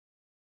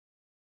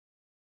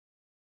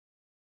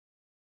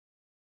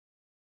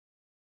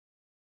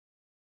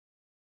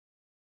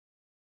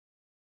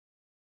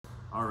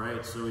All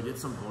right, so we did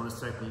some bonus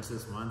techniques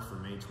this month for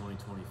May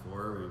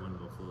 2024. We went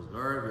about closed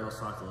guard. We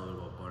also talked a little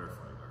bit about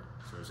butterfly guard.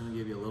 So I'm just gonna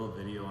give you a little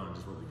video on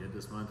just what we did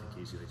this month in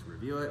case you'd like to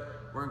review it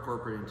or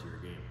incorporate it into your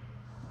game.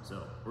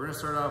 So we're gonna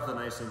start off with a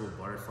nice simple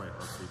butterfly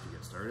hook sweep to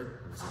get started,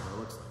 and this is what it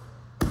looks like.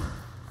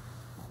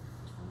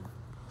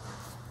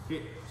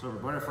 Okay, so for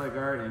butterfly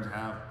guard, I need to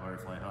have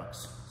butterfly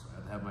hooks. So I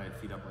have to have my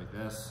feet up like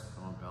this.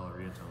 I want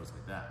ballerina toes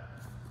like that.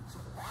 So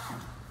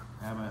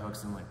I have my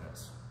hooks in like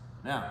this.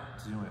 Now,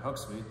 to do my hook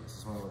sweep, this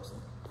is what it looks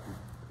like.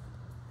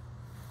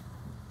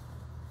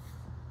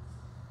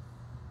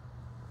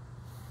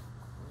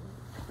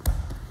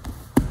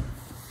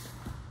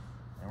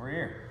 And we're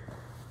here.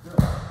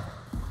 Good.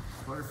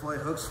 Butterfly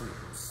hook sweep.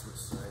 Let's switch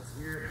sides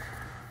here.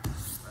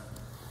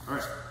 All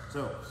right,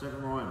 so step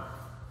number one.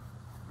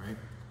 All right,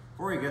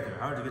 before you get there,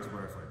 how did you get to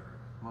butterfly guard?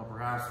 Well,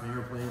 perhaps when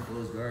you're playing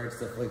closed guard,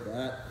 stuff like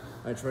that.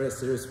 I try to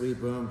sit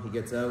sweep, boom, he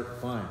gets out,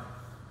 fine.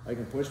 I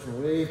can push him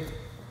away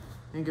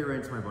and get right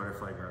into my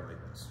butterfly guard like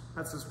this.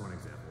 That's just one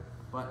example,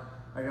 but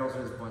I can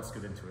also just butt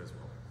scoot into it as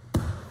well.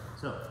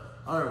 So,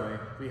 other way,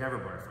 we have our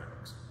butterfly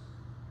hooks.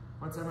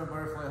 Once I have my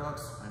butterfly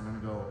hooks, I'm gonna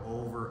go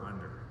over,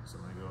 under. So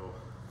I'm gonna go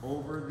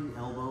over the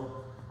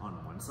elbow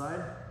on one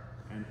side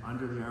and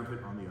under the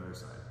armpit on the other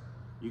side.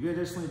 You can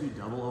additionally do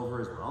double over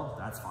as well,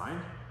 that's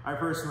fine. I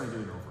personally do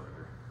an over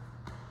under.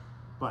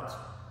 But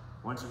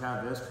once you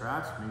have this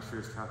trapped, make sure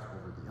it's trapped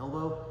over the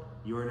elbow.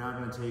 You are now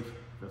gonna take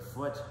the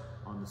foot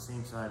on the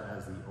same side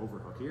as the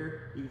overhook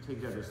here. You can take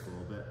that just a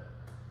little bit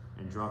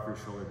and drop your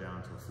shoulder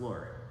down to the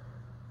floor.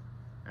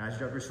 As you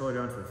drop your shoulder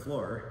down to the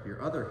floor,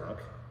 your other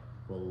hook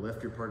will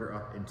lift your partner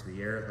up into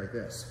the air like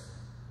this.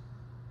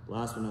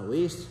 Last but not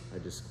least, I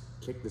just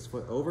kick this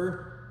foot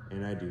over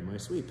and I do my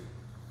sweep.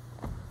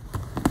 And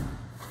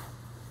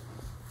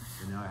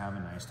now I have a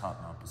nice top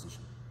mount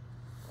position.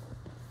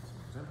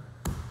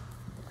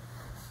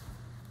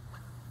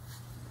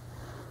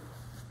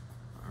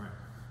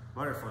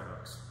 Butterfly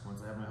hooks.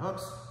 Once I have my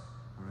hooks,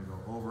 I'm gonna go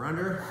over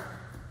under,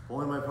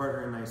 pulling my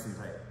partner in nice and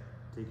tight,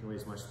 taking away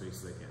as much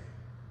space as I can.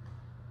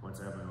 Once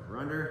I have my over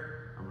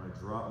under, I'm gonna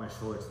drop my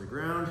shoulder to the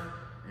ground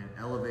and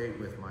elevate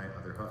with my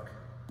other hook.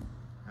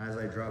 As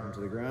I drop into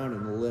the ground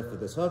and lift with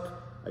this hook,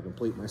 I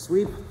complete my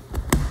sweep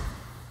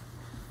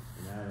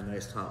and I have a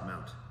nice top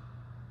mount.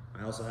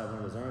 I also have one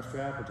of those arm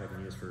straps, which I can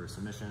use for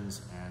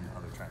submissions and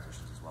other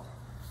transitions as well.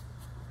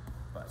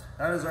 But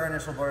that is our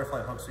initial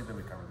butterfly hook sweep that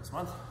we covered this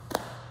month.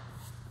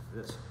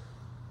 It is.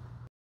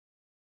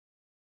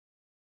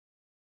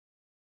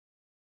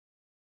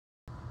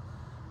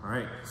 All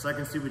right,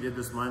 second sweep we did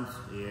this month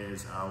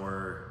is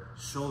our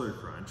shoulder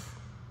crunch,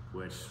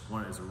 which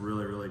one is a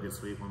really, really good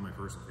sweep, one of my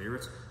personal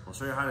favorites. I'll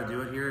show you how to do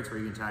it here. It's where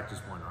you can tack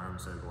just one arm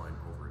instead of going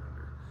over and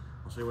under.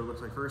 I'll show you what it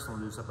looks like first, and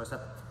we'll do it step by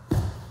step.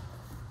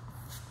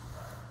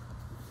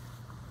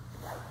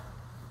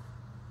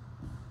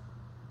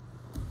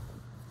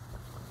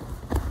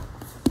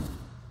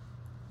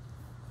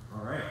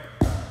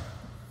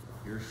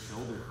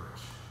 Shoulder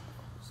crunch.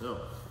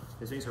 So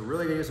this makes a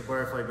really good use of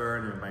butterfly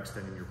guard and by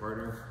extending your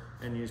partner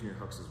and using your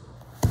hooks as well.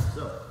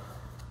 So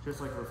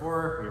just like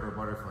before, we have our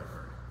butterfly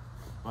guard.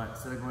 But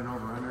instead of going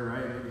over under,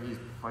 right, maybe he's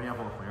fighting up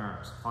with my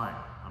arms. Fine,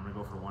 I'm gonna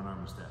go for one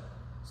arm instead.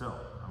 So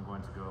I'm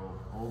going to go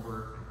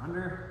over and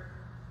under,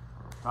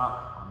 or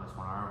top on this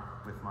one arm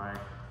with my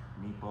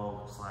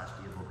meatball /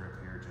 diesel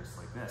grip here, just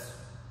like this.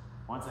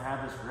 Once I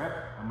have this grip,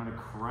 I'm gonna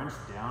crunch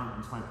down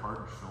into my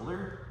partner's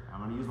shoulder. I'm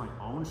gonna use my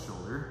own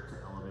shoulder to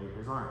elevate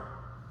his arm.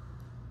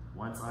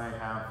 Once I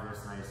have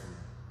this nice and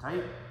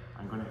tight,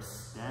 I'm gonna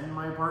extend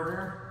my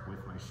partner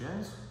with my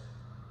shins.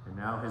 And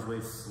now his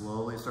weight's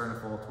slowly starting to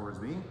fall towards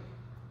me.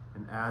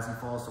 And as he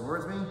falls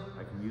towards me,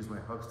 I can use my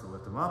hooks to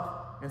lift him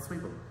up and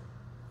sweep him.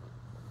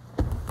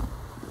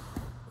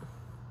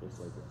 Just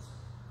like this.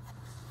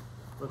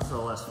 Looks a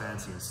little less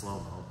fancy in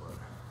slow-mo, but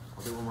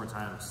I'll do it one more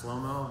time in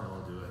slow-mo and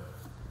we'll do it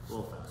a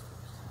little faster.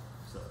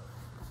 So,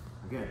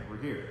 again, we're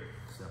here.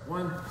 Step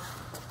one,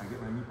 I get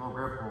my meatball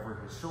grip over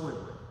his shoulder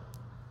blade.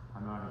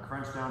 I'm now going to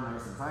crunch down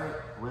nice and tight,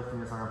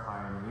 lifting his arm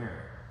high in the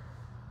air.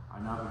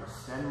 I'm now going to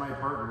extend my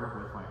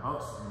partner with my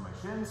hooks and my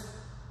shins,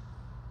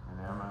 and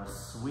then I'm going to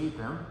sweep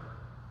him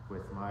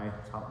with my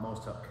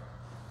topmost hook.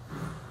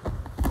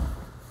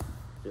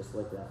 Just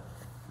like that.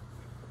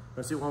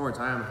 Let's do it one more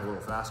time, a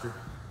little faster.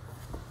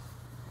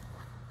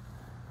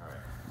 All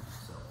right,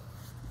 so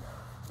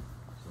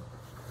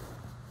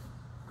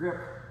grip,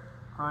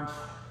 crunch,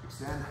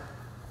 extend,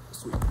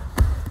 sweep.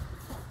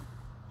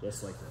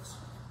 Just like this.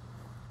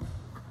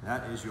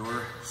 That is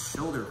your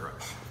shoulder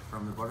crunch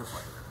from the butterfly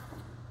grip.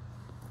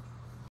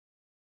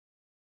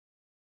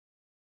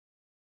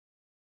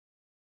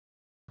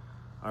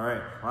 All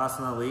right, last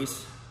but not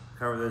least,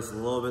 covered this a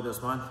little bit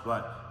this month,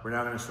 but we're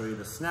now going to show you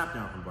the snap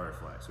down from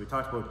butterfly. So we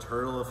talked about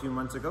turtle a few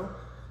months ago.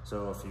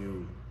 So if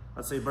you,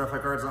 let's say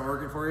butterfly guard's not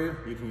working for you,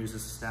 you can use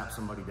this to snap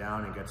somebody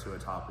down and get to a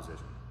top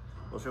position.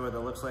 We'll show you what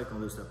that looks like and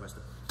we'll do step by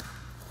step.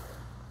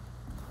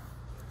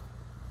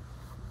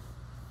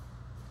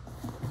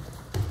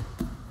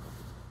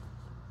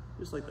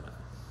 Just like that.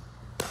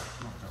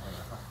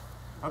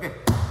 Okay,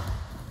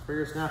 for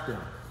your snap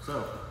down.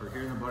 So we're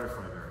here in the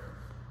butterfly guard,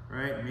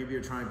 right? Maybe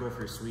you're trying to go for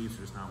your sweeps,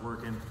 or it's not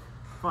working.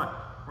 Fine,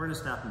 we're gonna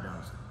snap them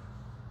down.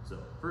 So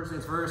first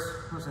things first,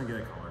 I'm just gonna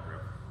get a collar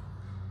grip.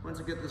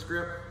 Once I get this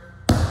grip,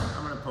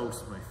 I'm gonna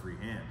post with my free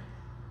hand.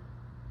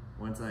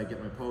 Once I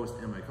get my post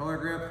and my collar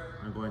grip,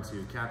 I'm going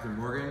to Captain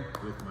Morgan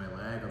with my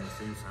leg on the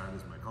same side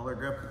as my collar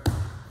grip,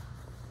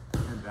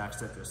 and back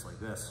step just like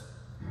this.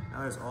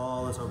 Now there's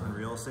all this open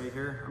real estate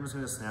here. I'm just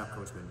gonna snap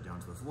Coach Benji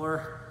down to the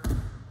floor,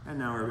 and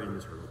now we're in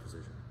this turtle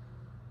position.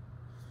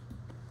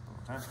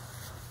 One more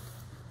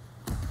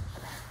time.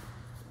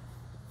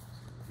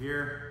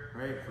 Here,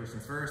 right, first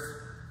things first,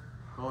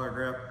 collar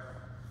grip,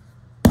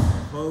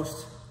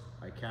 post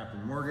by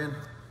Captain Morgan,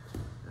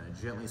 and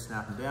I gently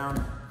snap him down,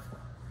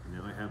 and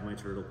now I have my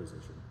turtle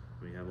position.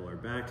 We have all our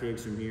back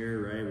takes from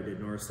here, right? We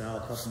did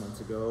north-south a couple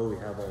months ago. We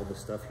have all this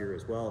stuff here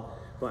as well.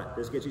 But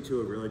this gets you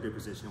to a really good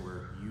position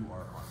where you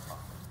are on top.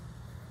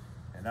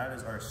 And that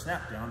is our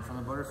snap down from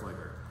the butterfly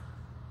guard.